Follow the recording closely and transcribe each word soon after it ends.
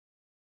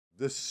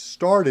This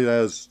started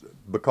as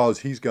because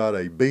he's got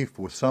a beef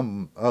with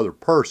some other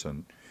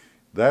person.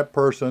 That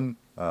person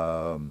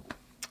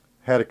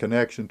had a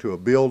connection to a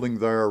building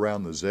there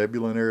around the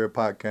Zebulon area of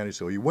Pike County,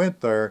 so he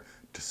went there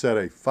to set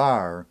a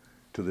fire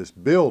to this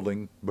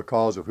building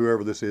because of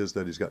whoever this is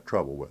that he's got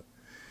trouble with.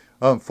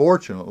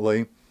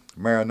 Unfortunately,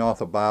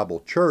 Maranatha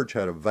Bible Church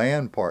had a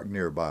van parked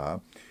nearby,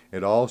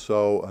 and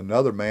also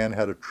another man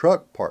had a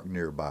truck parked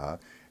nearby,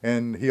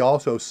 and he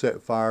also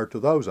set fire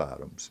to those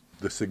items.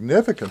 The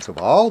significance of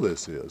all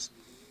this is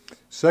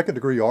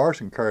second-degree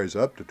arson carries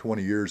up to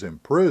 20 years in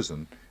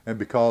prison, and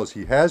because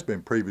he has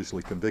been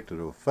previously convicted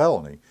of a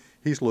felony,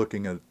 he's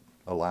looking at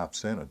a life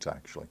sentence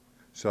actually.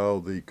 So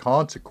the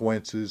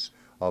consequences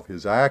of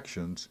his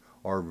actions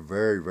are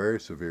very, very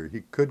severe.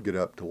 He could get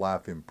up to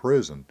life in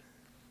prison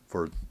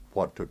for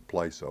what took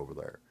place over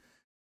there.